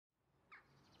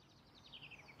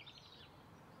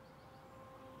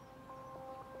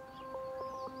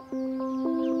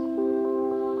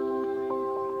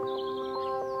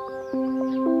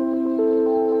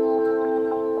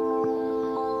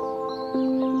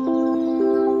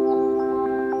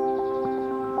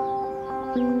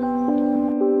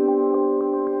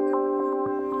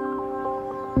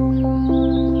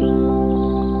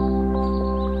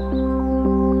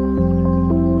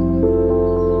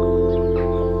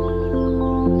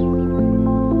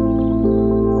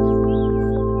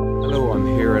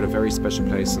very special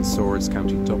place in Swords,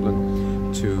 County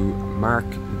Dublin, to mark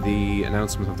the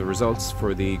announcement of the results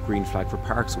for the Green Flag for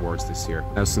Parks Awards this year.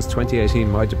 Now, since 2018,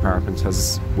 my department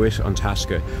has, with An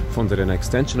Taisce, funded an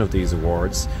extension of these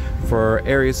awards for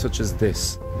areas such as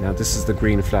this. Now, this is the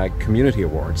Green Flag Community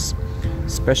Awards,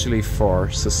 especially for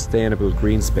sustainable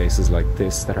green spaces like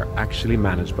this that are actually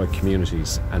managed by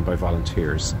communities and by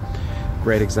volunteers.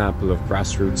 Great example of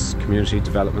grassroots community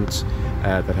development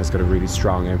that has got a really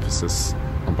strong emphasis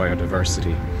on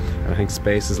biodiversity. And I think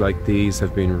spaces like these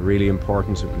have been really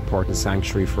important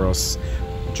sanctuary for us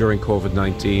during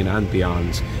COVID-19 and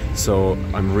beyond. So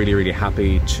I'm really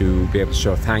happy to be able to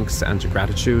show thanks and to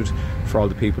gratitude for all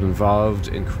the people involved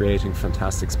in creating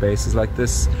fantastic spaces like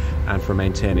this and for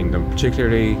maintaining them,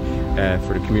 particularly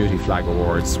for the Community Flag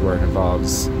Awards, where it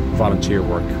involves volunteer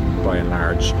work by and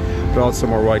large, but also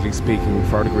more widely speaking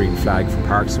for the Green Flag for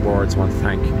Parks Awards. I want to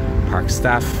thank park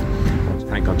staff, I want to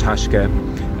thank An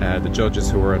Taisce, the judges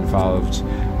who were involved,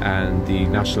 and the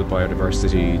National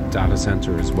Biodiversity Data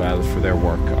Centre as well for their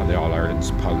work on the All-Ireland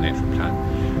Pollinator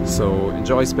Plan. So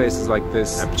enjoy spaces like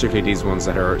this, and particularly these ones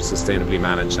that are sustainably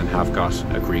managed and have got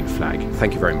a green flag.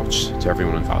 Thank you very much to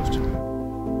everyone involved.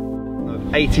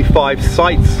 85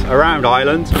 sites around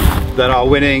Ireland that are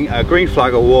winning a Green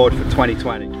Flag Award for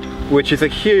 2020, which is a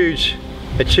huge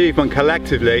achievement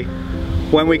collectively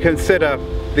when we consider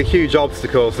the huge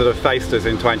obstacles that have faced us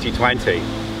in 2020.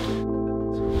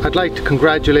 I'd like to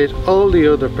congratulate all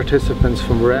the other participants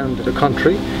from around the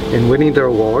country in winning their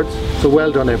awards, so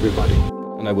well done everybody.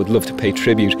 And I would love to pay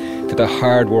tribute to the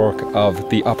hard work of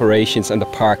the Operations and the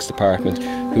Parks Department,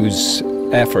 whose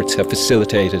efforts have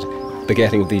facilitated the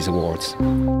getting of these awards.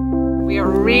 We are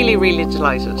really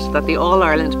delighted that the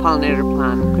All-Ireland Pollinator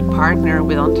Plan could partner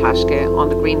with An Taisce on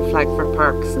the Green Flag for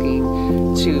Parks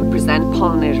scheme to present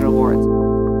Pollinator Awards.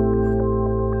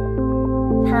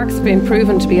 Parks have been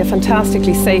proven to be a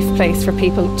fantastically safe place for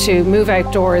people to move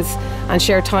outdoors and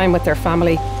share time with their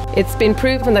family. It's been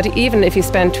proven that even if you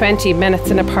spend 20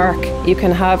 minutes in a park, you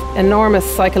can have enormous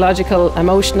psychological,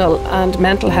 emotional and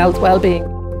mental health well-being.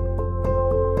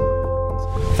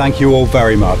 Thank you all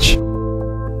very much.